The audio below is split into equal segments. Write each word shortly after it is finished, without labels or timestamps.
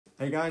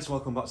Hey guys,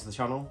 welcome back to the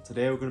channel.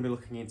 Today we're going to be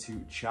looking into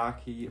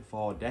Chiaki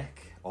for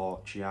deck, or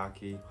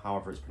Chiaki,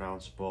 however it's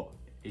pronounced, but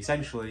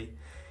essentially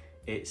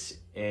it's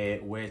a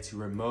way to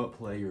remote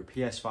play your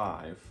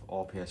PS5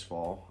 or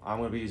PS4. I'm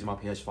going to be using my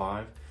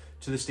PS5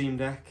 to the Steam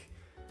Deck.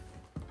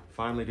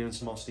 Finally doing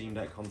some more Steam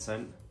Deck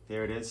content.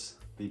 Here it is,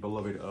 the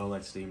beloved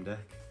OLED Steam Deck.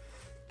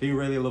 Do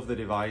really love the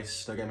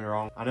device, don't get me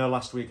wrong. I know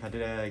last week I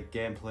did a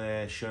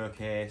gameplay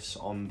showcase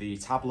on the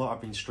tablet I've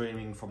been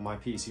streaming from my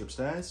PC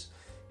upstairs.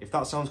 If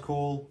that sounds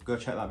cool, go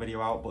check that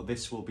video out, but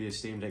this will be a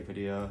Steam Deck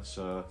video,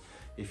 so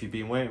if you've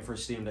been waiting for a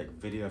Steam Deck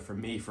video from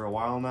me for a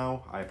while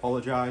now, I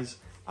apologise,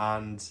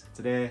 and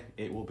today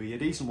it will be a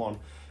decent one.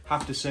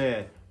 Have to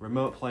say,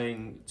 remote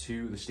playing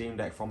to the Steam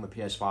Deck from the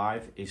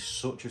PS5 is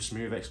such a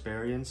smooth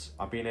experience.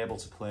 I've been able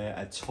to play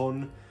a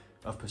ton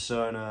of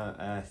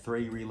Persona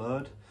 3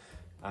 Reload,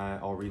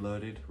 or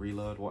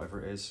Reload,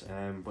 whatever it is.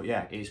 But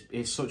yeah,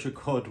 it's such a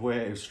good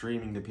way of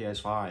streaming the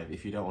PS5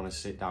 if you don't want to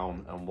sit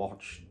down and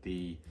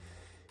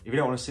if you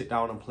don't want to sit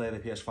down and play the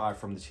PS5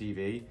 from the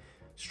TV.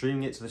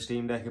 Streaming it to the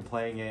Steam Deck and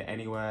playing it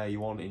anywhere you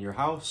want in your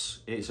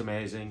house, it's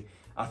amazing.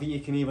 I think you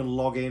can even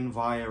log in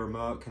via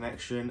remote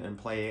connection and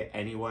play it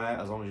anywhere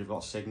as long as you've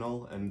got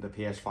signal, and the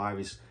PS5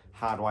 is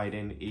hardwired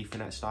in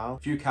Ethernet style. A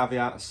few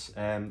caveats: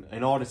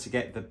 in order to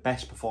get the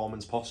best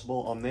performance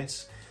possible on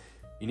this,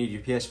 you need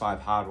your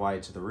PS5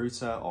 hardwired to the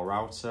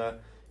router.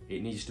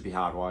 It needs to be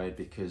hardwired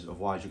because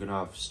otherwise you're going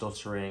to have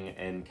stuttering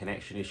and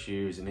connection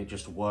issues, and it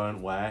just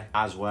won't work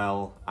as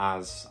well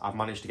as I've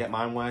managed to get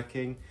mine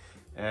working.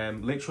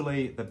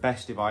 Literally the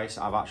best device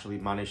I've actually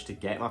managed to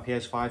get my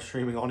PS5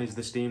 streaming on is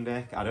the Steam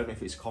Deck. I don't know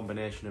if it's a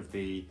combination of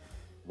the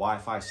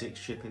Wi-Fi 6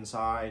 chip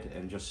inside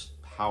and just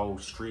how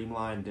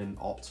streamlined and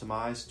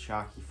optimized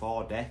Chiaki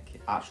 4 deck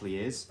actually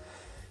is,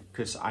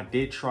 because I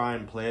did try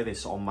and play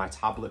this on my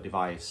tablet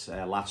device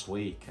last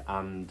week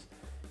and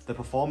the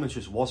performance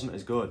just wasn't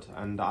as good,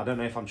 and I don't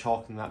know if I'm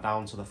chalking that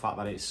down to the fact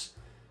that it's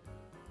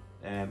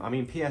I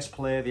mean, PS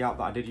Play, the app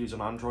that I did use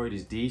on Android,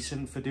 is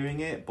decent for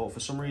doing it, but for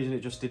some reason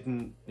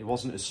it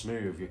wasn't as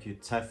smooth. You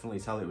could definitely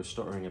tell it was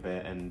stuttering a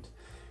bit, and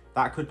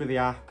that could be the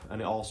app,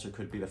 and it also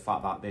could be the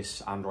fact that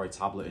this Android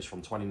tablet is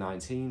from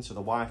 2019, so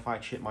the Wi-Fi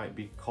chip might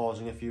be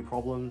causing a few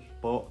problems.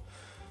 But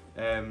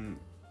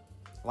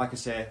like I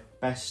say,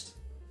 best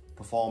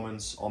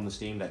performance on the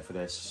Steam Deck for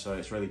this, so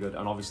it's really good,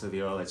 and obviously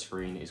the OLED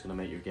screen is going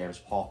to make your games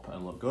pop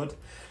and look good.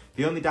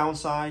 The only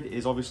downside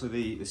is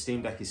obviously the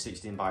Steam Deck is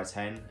 16 by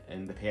 10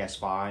 and the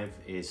PS5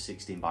 is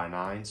 16 by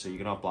 9, so you're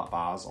going to have black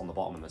bars on the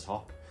bottom and the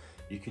top.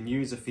 You can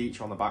use a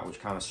feature on the back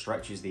which kind of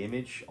stretches the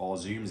image or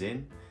zooms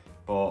in,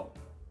 but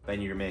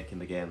then you're making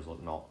the games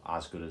look not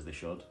as good as they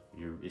should.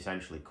 You're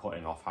essentially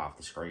cutting off half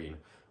the screen,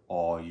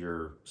 or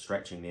you're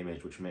stretching the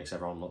image, which makes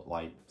everyone look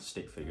like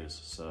stick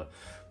figures. So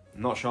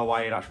I'm not sure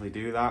why you'd actually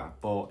do that,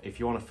 but if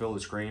you want to fill the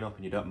screen up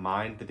and you don't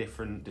mind the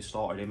different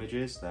distorted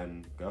images,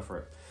 then go for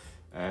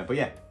it. But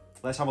yeah,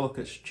 let's have a look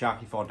at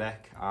Chiaki 4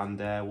 deck, and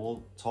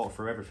we'll talk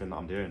through everything that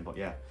I'm doing. But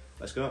yeah,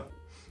 let's go.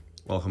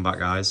 Welcome back,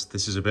 guys.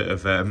 This is a bit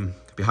of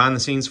behind the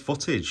scenes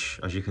footage.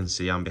 As you can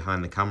see, I'm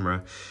behind the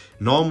camera.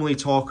 Normally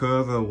talk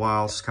over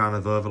whilst kind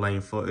of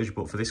overlaying footage,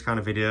 but for this kind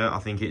of video, I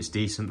think it's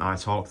decent that I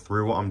talk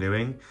through what I'm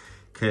doing,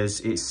 because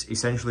it's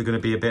essentially going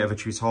to be a bit of a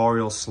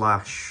tutorial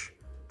slash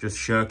just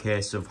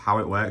showcase of how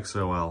it works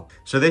so well.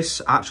 So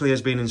this actually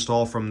has been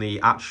installed from the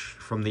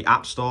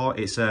App Store.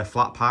 It's a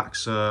flat pack,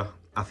 so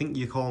I think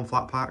you call them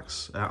flat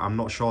packs. I'm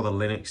not sure the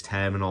Linux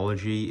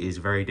terminology is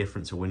very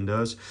different to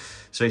Windows.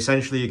 So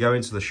essentially you go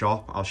into the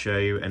shop, I'll show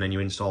you, and then you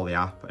install the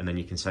app, and then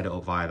you can set it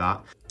up via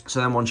that. So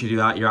then once you do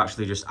that, you're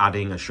actually just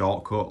adding a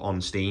shortcut on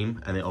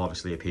Steam, and it'll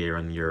obviously appear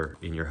in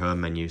your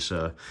home menu.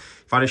 So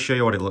if I just show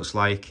you what it looks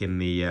like in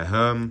the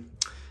home,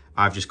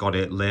 I've just got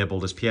it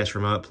labelled as PS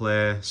Remote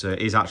Play, so it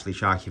is actually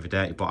Chiaki for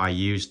deck, but I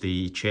used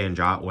the change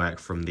artwork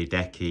from the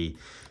deck key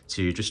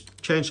to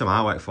just change some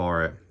artwork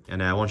for it.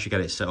 And once you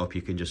get it set up,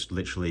 you can just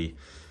literally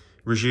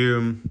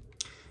resume.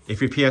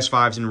 If your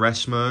PS5's in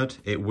rest mode,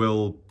 it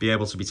will be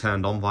able to be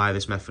turned on via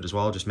this method as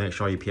well. Just make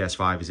sure your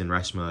PS5 is in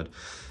rest mode.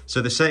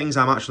 So the settings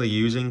I'm actually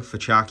using for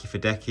Chiaki for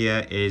deck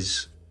here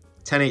is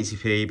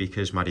 1080p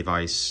because my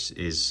device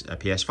is a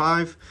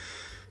PS5.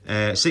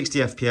 60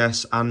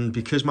 FPS, and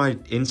because my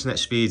internet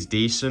speed's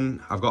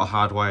decent, I've got a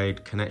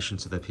hardwired connection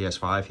to the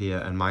PS5 here,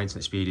 and my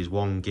internet speed is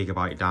 1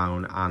 GB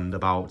down and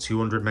about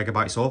 200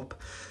 megabytes up.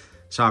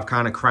 So I've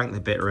kind of cranked the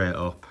bitrate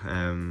up.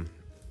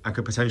 I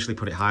could potentially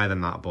put it higher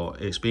than that,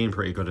 but it's been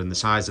pretty good, and the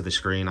size of the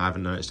screen, I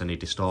haven't noticed any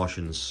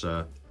distortions.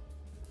 So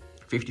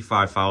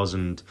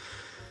 55,000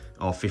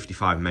 or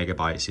 55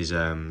 megabytes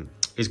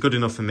is good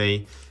enough for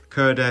me.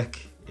 Codec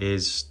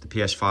is the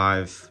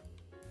PS5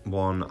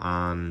 one,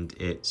 and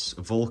it's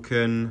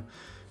Vulkan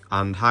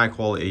and high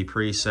quality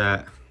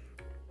preset.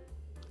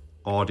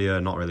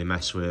 Audio not really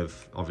messed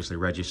with. Obviously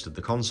registered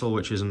the console,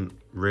 which isn't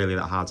really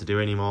that hard to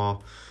do anymore.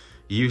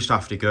 You used to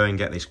have to go and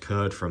get this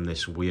code from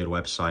this weird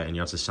website, and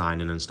you had to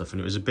sign in and stuff, and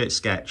it was a bit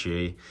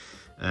sketchy.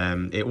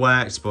 It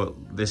worked, but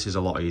this is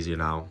a lot easier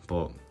now.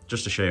 But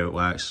just to show you it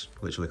works,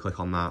 literally click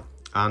on that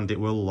and it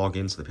will log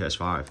into the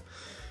PS5.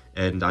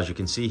 And as you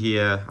can see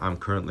here, I'm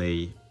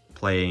currently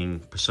playing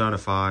Persona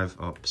 5,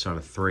 or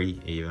Persona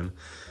 3 even,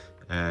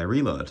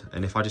 Reload.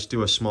 And if I just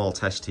do a small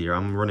test here,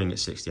 I'm running at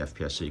 60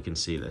 FPS, so you can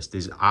see this.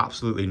 There's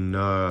absolutely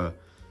no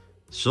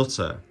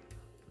stutter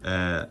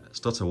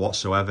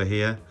whatsoever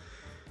here.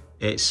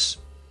 It's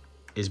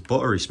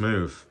buttery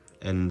smooth,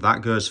 and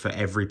that goes for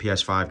every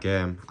PS5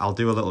 game. I'll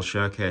do a little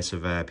showcase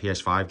of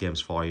PS5 games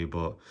for you,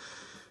 but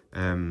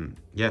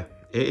yeah,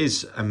 it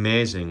is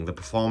amazing. The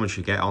performance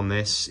you get on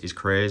this is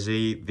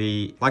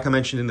crazy. Like I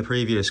mentioned in the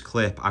previous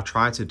clip, I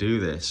tried to do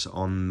this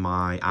on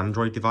my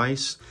Android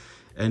device,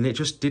 and it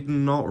just did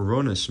not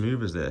run as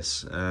smooth as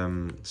this.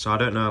 So I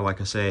don't know, like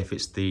I say, if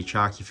it's the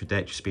Chiaki for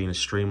deck just being a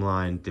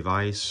streamlined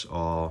device,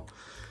 or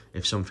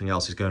if something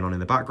else is going on in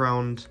the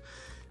background.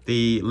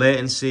 The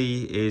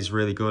latency is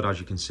really good, as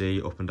you can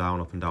see, up and down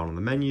on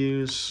the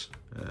menus.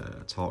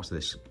 Talk to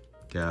this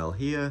girl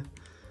here.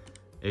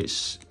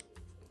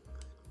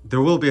 There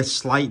will be a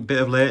slight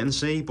bit of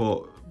latency,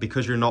 but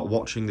because you're not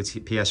watching the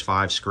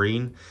PS5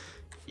 screen,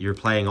 you're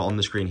playing it on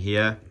the screen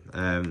here,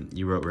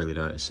 you won't really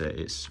notice it.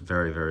 It's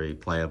very, very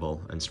playable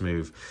and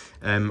smooth.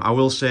 I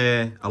will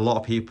say, a lot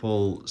of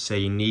people say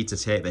you need to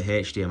take the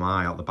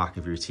HDMI out the back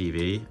of your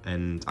TV,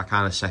 and I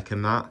kind of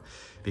second that,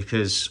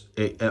 because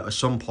at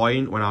some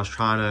point when I was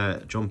trying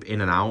to jump in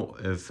and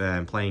out of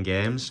playing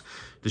games,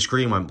 the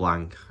screen went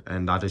blank,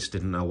 and I just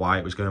didn't know why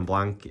it was going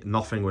blank.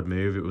 Nothing would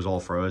move, it was all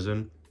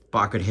frozen. But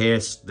I could hear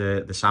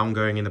the sound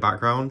going in the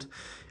background,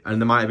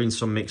 and there might have been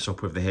some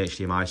mix-up with the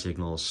HDMI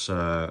signals.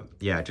 So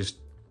yeah, just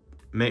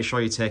make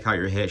sure you take out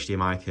your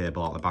HDMI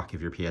cable out the back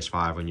of your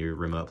PS5 when you're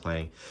remote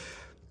playing.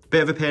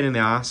 Bit of a pain in the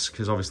ass,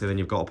 because obviously then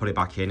you've got to put it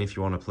back in if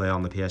you want to play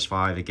on the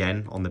PS5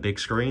 again on the big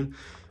screen.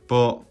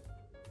 But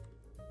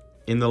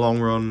in the long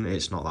run,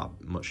 it's not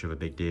that much of a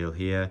big deal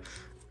here.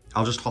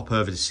 I'll just hop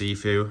over to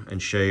Sifu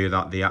and show you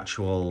that the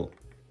actual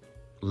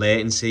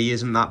latency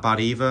isn't that bad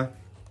either.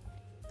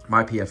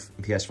 My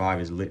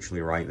PS5 is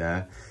literally right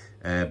there,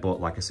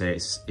 but like I say,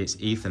 it's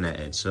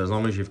Etherneted, so as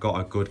long as you've got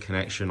a good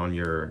connection on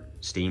your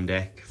Steam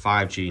Deck,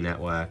 5G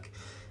network,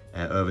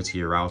 over to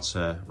your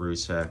router,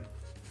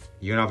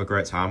 you're gonna have a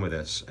great time with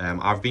this.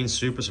 I've been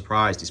super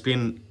surprised. It's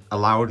been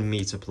allowing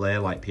me to play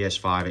like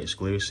PS5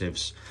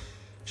 exclusives,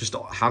 just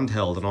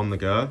handheld and on the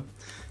go.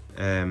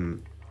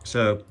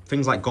 So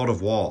things like God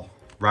of War,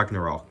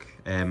 Ragnarok,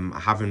 I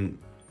haven't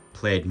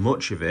played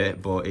much of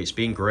it, but it's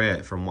been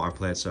great from what I've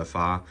played so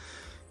far.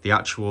 The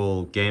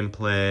actual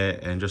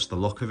gameplay and just the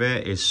look of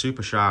it is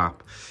super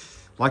sharp.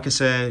 Like I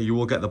say, you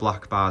will get the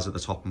black bars at the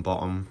top and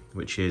bottom,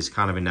 which is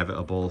kind of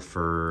inevitable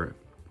for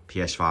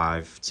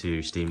PS5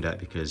 to Steam Deck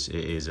because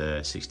it is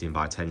a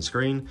 16:10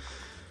 screen.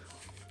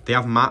 They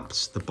have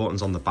mapped the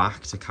buttons on the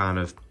back to kind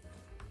of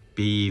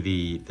be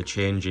the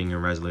changing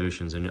in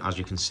resolutions, and as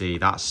you can see,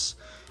 it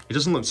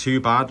doesn't look too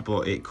bad,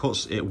 but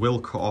it will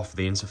cut off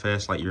the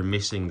interface, like you're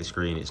missing the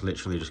screen. It's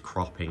literally just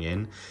cropping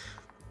in,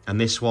 and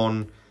this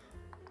one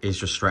is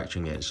just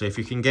stretching it. So if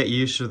you can get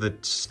used to the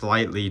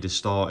slightly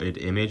distorted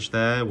image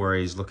there where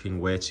he's looking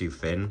way too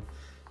thin,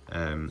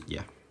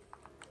 yeah,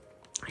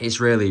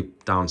 it's really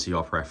down to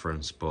your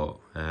preference, but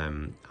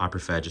I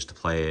prefer just to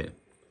play it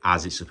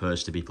as it's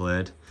supposed to be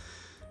played.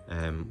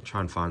 Try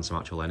and find some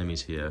actual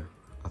enemies here.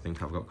 I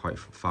think I've got quite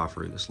far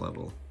through this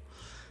level.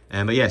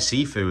 But yeah,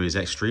 Sifu is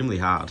extremely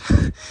hard.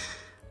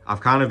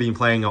 I've kind of been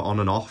playing it on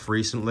and off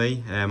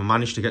recently. I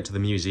managed to get to the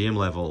museum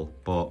level,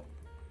 but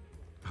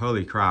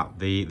holy crap,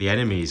 the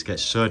enemies get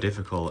so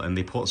difficult, and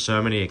they put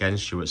so many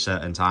against you at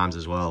certain times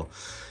as well.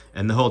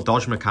 And the whole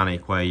dodge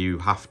mechanic where you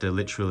have to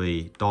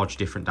literally dodge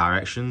different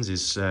directions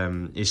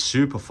is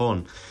super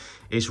fun.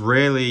 It's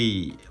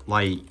really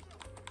like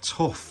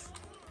tough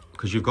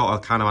because you've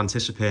got to kind of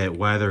anticipate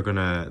where they're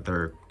gonna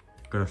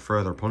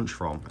throw their punch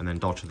from and then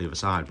dodge to the other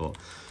side. But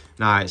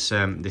nah, it's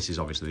this is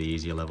obviously the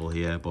easier level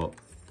here, but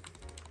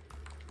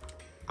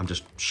I'm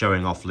just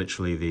showing off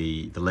literally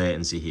the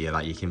latency here,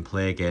 that you can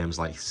play games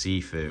like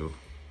Sifu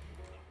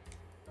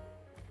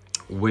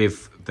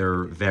with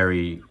their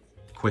very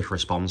quick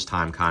response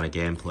time kind of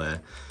gameplay.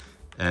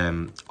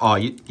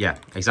 Yeah,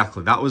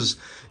 exactly. That was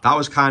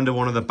kind of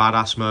one of the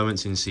badass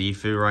moments in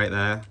Sifu right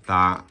there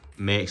that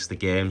makes the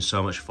game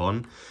so much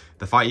fun.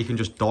 The fact you can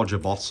just dodge a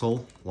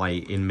bottle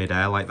like in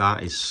midair like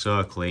that is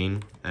so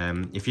clean.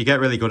 If you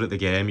get really good at the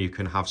game, you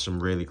can have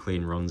some really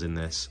clean runs in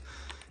this.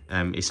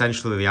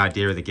 Essentially, the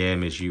idea of the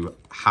game is you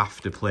have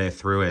to play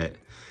through it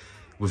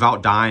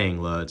without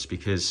dying loads,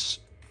 because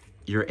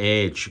your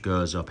age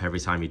goes up every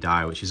time you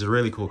die, which is a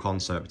really cool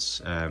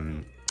concept,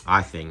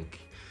 I think,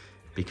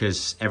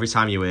 because every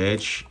time you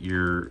age,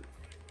 your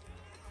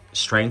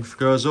strength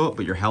goes up,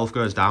 but your health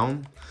goes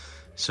down.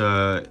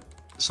 So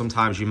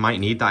sometimes you might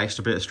need that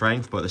extra bit of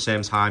strength, but at the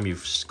same time,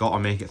 you've got to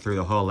make it through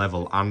the whole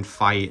level and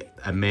fight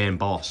a main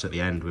boss at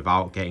the end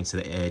without getting to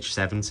the age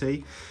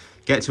 70.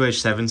 Get to age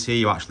 70,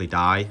 you actually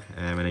die,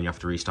 and then you have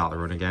to restart the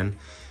run again.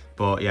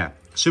 But yeah,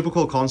 super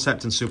cool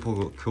concept and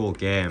super cool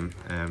game.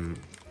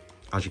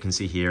 As you can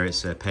see here,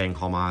 it's paying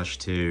homage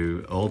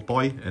to Old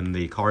Boy and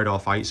the corridor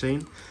fight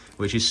scene,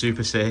 which is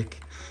super sick.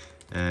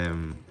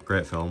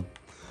 Great film.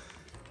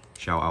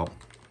 shout out.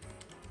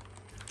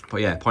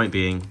 But yeah, point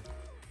being,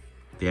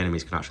 the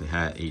enemies can actually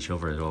hurt each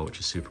other as well, which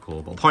is super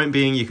cool. But point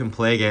being, you can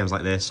play games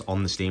like this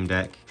on the Steam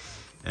Deck.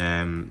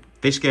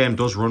 This game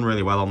does run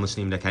really well on the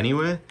Steam Deck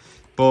anyway,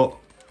 but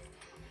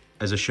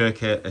as a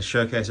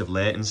showcase of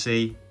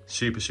latency,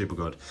 super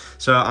good.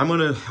 So I'm going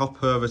to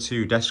hop over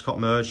to desktop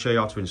mode, show you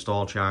how to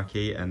install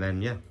Chiaki, and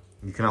then yeah,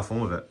 you can have fun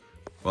with it.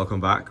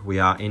 Welcome back. We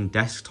are in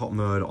desktop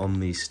mode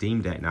on the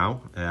Steam Deck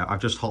now.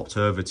 I've just hopped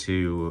over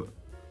to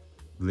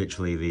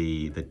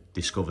literally the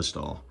Discover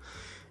store.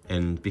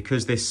 And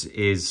because this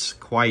is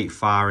quite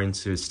far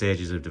into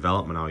stages of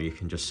development now, you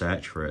can just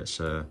search for it.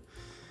 So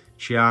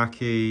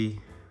Chiaki,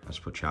 let's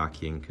put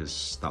Chiaki in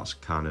because that's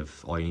kind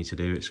of all you need to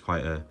do. It's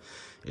quite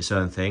its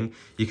own thing.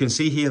 You can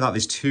see here that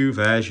there's two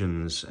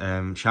versions.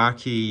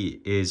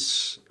 Chiaki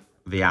is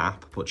the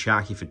app, but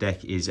Chiaki for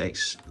Deck is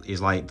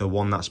like the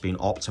one that's been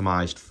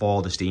optimized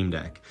for the Steam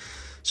Deck.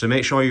 So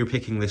make sure you're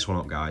picking this one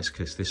up, guys,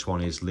 because this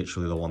one is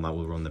literally the one that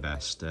will run the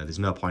best. There's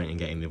no point in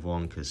getting the other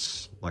one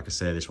because, like I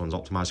say, this one's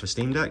optimized for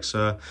Steam Deck.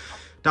 So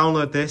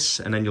download this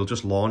and then you'll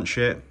just launch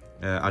it.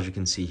 As you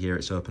can see here,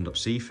 it's opened up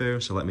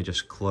Sifu. So let me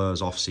just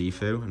close off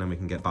Sifu and then we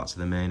can get back to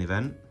the main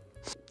event.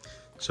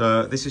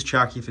 So this is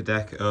Chiaki for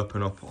Deck,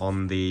 open up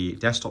on the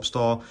desktop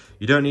store.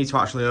 You don't need to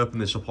actually open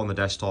this up on the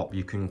desktop.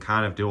 You can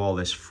kind of do all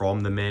this from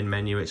the main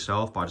menu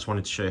itself, but I just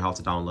wanted to show you how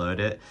to download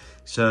it.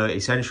 So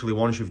essentially,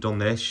 once you've done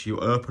this, you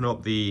open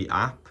up the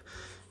app,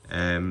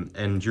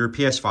 and your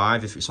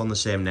PS5, if it's on the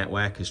same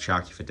network as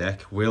Chiaki for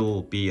Deck,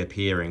 will be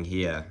appearing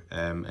here.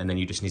 And then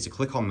you just need to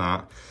click on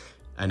that,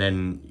 and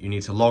then you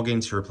need to log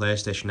into your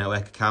PlayStation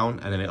Network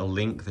account, and then it'll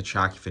link the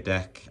Chiaki for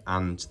Deck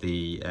and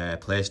the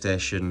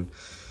PlayStation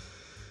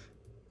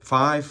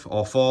 5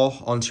 or 4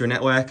 onto your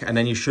network, and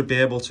then you should be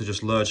able to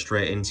just load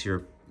straight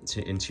into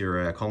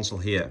your console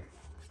here.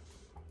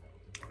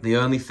 The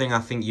only thing I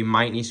think you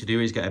might need to do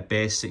is get a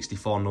base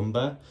 64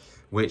 number,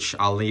 which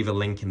I'll leave a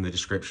link in the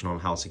description on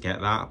how to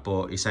get that,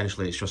 but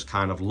essentially it's just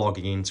kind of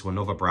logging into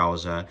another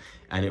browser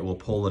and it will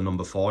pull the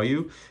number for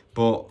you.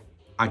 But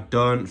I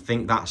don't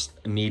think that's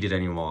needed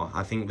anymore.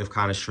 I think they've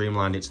kind of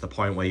streamlined it to the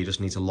point where you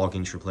just need to log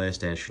into your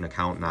PlayStation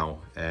account now,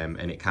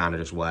 and it kind of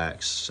just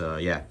works. So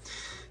yeah.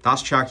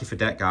 That's Chiaki for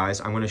Deck,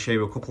 guys. I'm going to show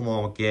you a couple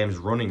more games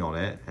running on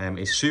it.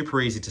 It's super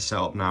easy to set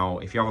up now.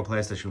 If you have a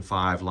PlayStation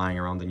 5 lying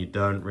around and you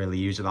don't really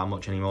use it that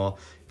much anymore,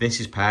 this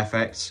is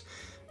perfect.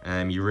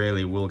 You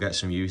really will get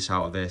some use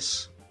out of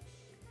this.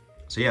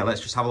 So yeah,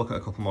 let's just have a look at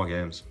a couple more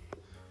games.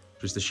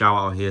 Just a shout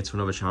out here to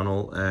another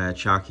channel,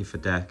 Chiaki for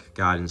Deck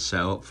Guide and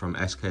Setup from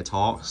SK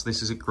Talks.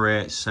 This is a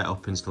great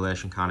setup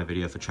installation kind of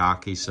video for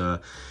Chiaki. So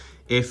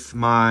if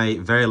my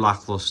very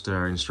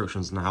lackluster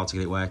instructions on how to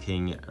get it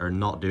working are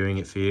not doing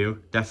it for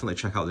you, definitely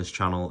check out this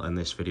channel and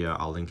this video.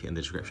 I'll link it in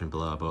the description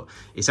below. But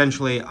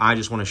essentially, I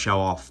just want to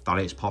show off that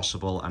it's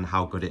possible and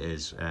how good it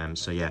is.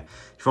 So yeah,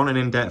 if you want an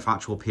in-depth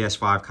actual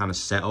PS5 kind of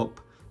setup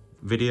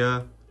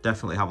video,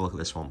 definitely have a look at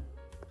this one.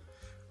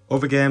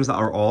 Other games that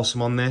are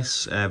awesome on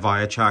this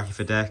via Chiaki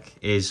for Deck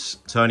is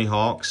Tony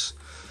Hawk's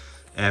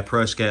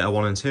Pro Skater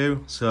 1 and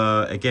 2.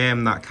 So a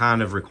game that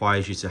kind of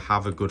requires you to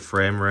have a good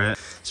frame rate.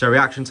 So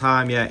reaction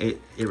time, yeah, it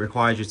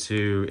requires you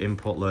to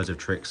input loads of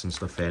tricks and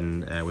stuff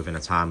in within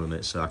a time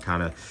limit. So I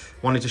kind of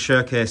wanted to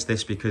showcase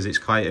this because it's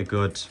quite a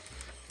good,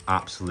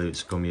 absolute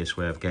scummiest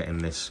way of getting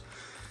this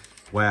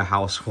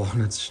warehouse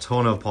one. It's a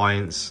ton of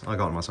points. I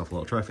got myself a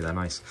little trophy there,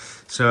 nice.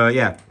 So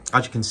yeah,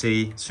 as you can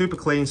see, super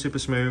clean, super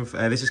smooth.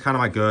 This is kind of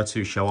my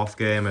go-to show-off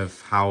game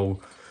of how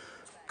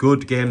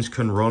good games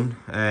can run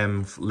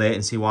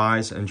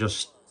latency-wise and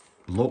just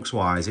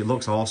looks-wise. It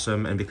looks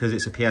awesome, and because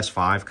it's a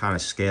PS5 kind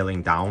of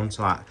scaling down to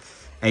that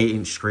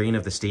 8-inch screen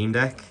of the Steam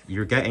Deck,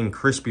 you're getting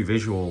crispy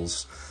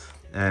visuals,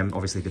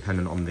 obviously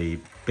dependent on the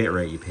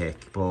bitrate you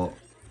pick, but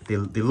they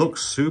look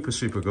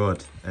super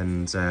good.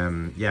 And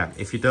yeah,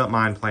 if you don't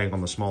mind playing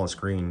on the smaller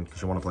screen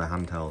because you want to play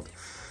handheld,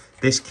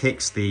 this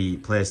kicks the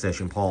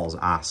PlayStation Portal's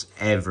ass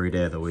every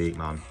day of the week,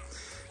 man.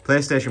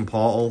 PlayStation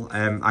Portal,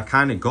 I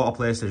kind of got a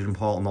PlayStation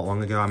Portal not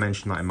long ago. I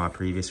mentioned that in my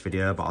previous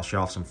video, but I'll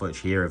show off some footage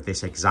here of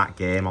this exact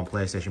game on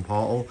PlayStation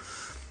Portal.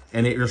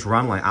 And it just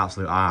ran like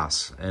absolute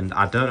arse. And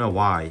I don't know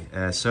why.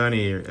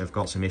 Sony have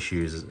got some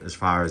issues as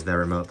far as their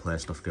remote play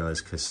stuff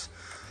goes, because,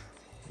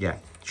 yeah,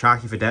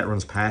 Chiaki for Deck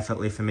runs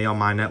perfectly for me on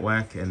my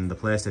network, and the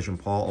PlayStation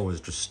Portal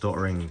was just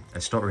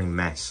a stuttering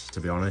mess,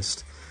 to be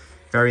honest.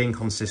 Very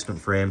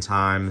inconsistent frame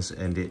times,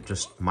 and it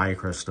just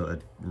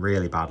micro-stuttered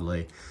really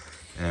badly.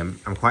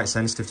 I'm quite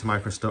sensitive to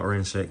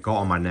micro-stuttering, so it got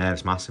on my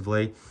nerves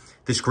massively.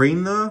 The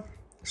screen, though,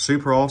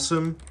 super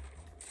awesome.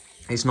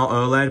 It's not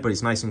OLED, but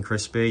it's nice and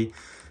crispy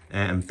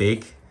and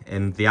big.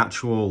 And the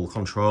actual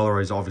controller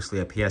is obviously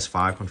a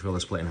PS5 controller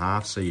split in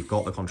half, so you've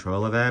got the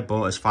controller there.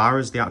 But as far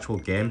as the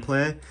actual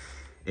gameplay,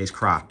 it's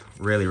crap,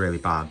 really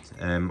bad.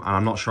 And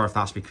I'm not sure if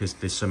that's because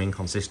there's some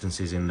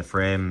inconsistencies in the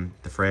frame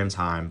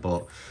time.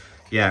 But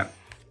yeah,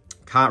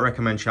 can't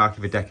recommend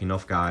Chiaki for Deck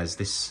enough,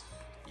 guys.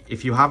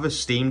 If you have a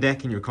Steam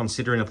Deck and you're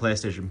considering a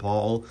PlayStation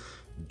Portal,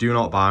 do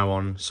not buy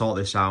one, sort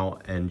this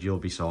out, and you'll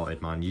be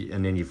sorted, man.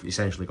 And then you've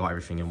essentially got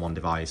everything in one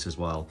device as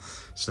well.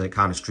 So it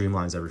kind of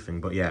streamlines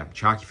everything. But yeah,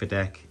 Chiaki for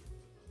deck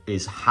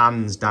is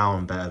hands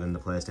down better than the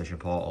PlayStation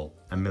Portal,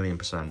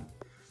 1,000,000%.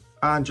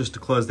 And just to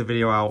close the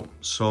video out,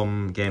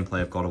 some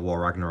gameplay of God of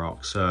War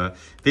Ragnarok. So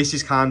this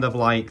is kind of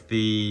like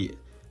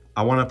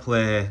I want to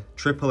play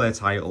AAA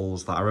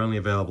titles that are only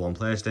available on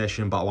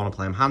PlayStation, but I want to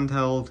play them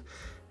handheld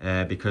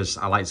because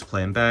I like to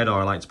play in bed, or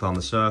I like to play on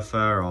the sofa,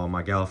 or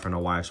my girlfriend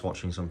or wife's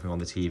watching something on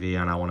the TV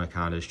and I want to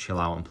kind of just chill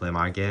out and play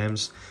my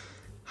games.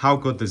 How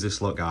good does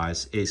this look,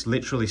 guys? It's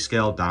literally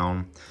scaled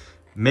down.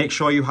 Make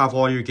sure you have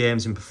all your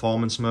games in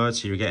performance mode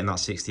so you're getting that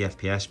 60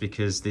 FPS,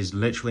 because there's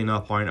literally no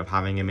point of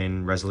having them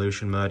in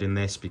resolution mode in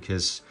this,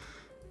 because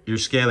you're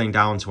scaling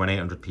down to an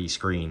 800p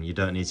screen. You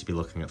don't need to be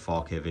looking at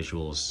 4K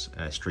visuals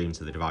streamed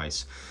to the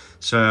device.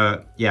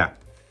 So yeah,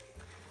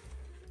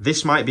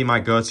 this might be my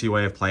go-to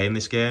way of playing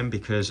this game,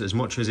 because as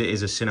much as it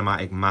is a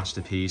cinematic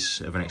masterpiece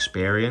of an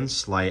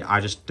experience, like, I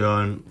just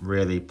don't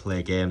really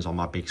play games on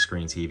my big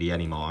screen TV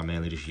anymore. I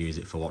mainly just use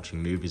it for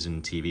watching movies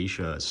and TV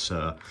shows.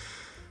 So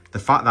the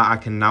fact that I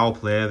can now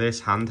play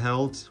this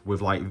handheld with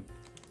like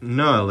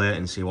no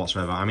latency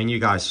whatsoever. I mean, you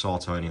guys saw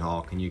Tony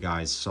Hawk and you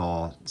guys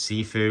saw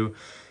Sifu.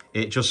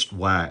 It just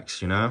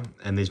works, you know?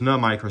 And there's no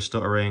micro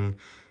stuttering.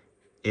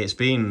 It's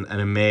been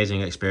an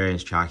amazing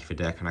experience, Chiaki for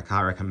deck, and I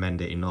can't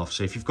recommend it enough.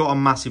 So if you've got a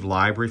massive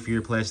library for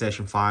your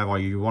PlayStation 5, or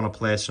you want to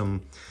play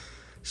some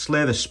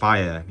Slay the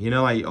Spire, you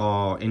know, like,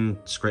 or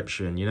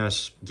Inscription, you know,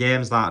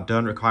 games that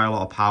don't require a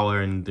lot of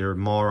power and they're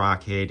more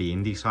arcadey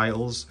indie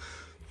titles,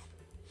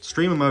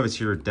 stream them over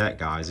to your deck,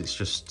 guys. It's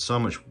just so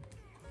much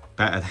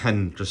better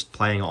than just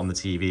playing it on the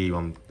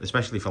TV,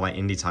 especially for like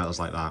indie titles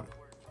like that.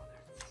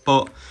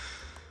 But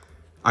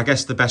I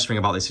guess the best thing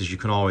about this is you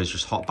can always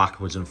just hop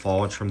backwards and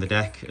forwards from the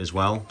deck as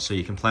well. So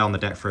you can play on the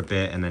deck for a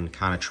bit and then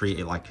kind of treat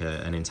it like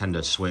a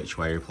Nintendo Switch,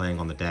 where you're playing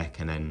on the deck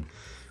and then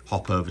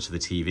hop over to the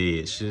TV.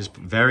 It's just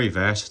very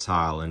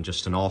versatile and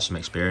just an awesome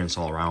experience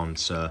all around.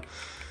 So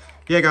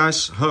yeah,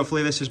 guys,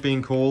 hopefully this has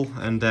been cool.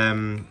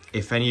 And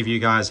if any of you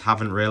guys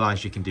haven't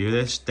realized you can do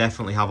this,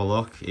 definitely have a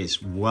look.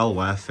 It's well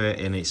worth it,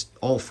 and it's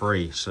all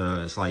free.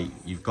 So it's like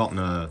you've got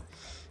no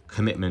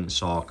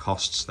commitments or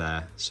costs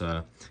there.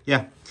 So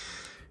yeah,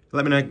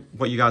 let me know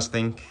what you guys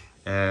think.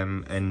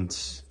 And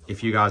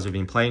if you guys have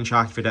been playing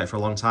Chiaki for deck for a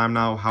long time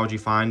now, how do you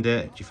find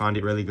it? Do you find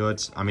it really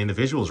good? I mean, the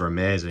visuals are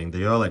amazing.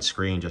 The OLED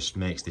screen just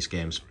makes this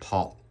game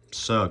pop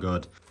so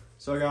good.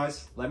 So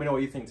guys, let me know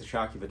what you think to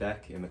Chiaki for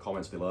deck in the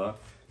comments below.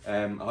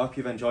 I hope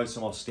you've enjoyed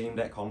some more Steam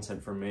Deck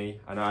content from me.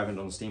 I know I haven't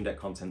done Steam Deck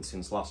content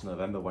since last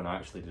November when I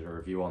actually did a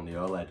review on the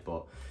OLED,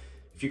 but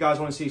if you guys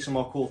want to see some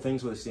more cool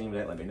things with the Steam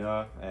Deck, let me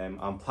know.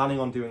 I'm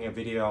planning on doing a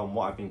video on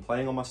what I've been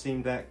playing on my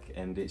Steam Deck,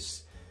 and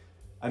it's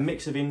a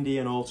mix of indie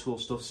and old school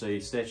stuff, so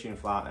stay tuned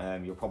for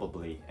that. You'll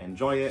probably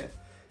enjoy it.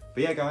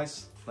 But yeah,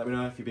 guys, let me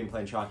know if you've been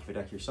playing Chiaki for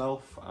deck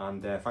yourself,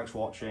 and thanks for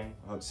watching.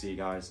 I hope to see you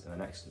guys in the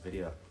next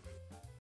video.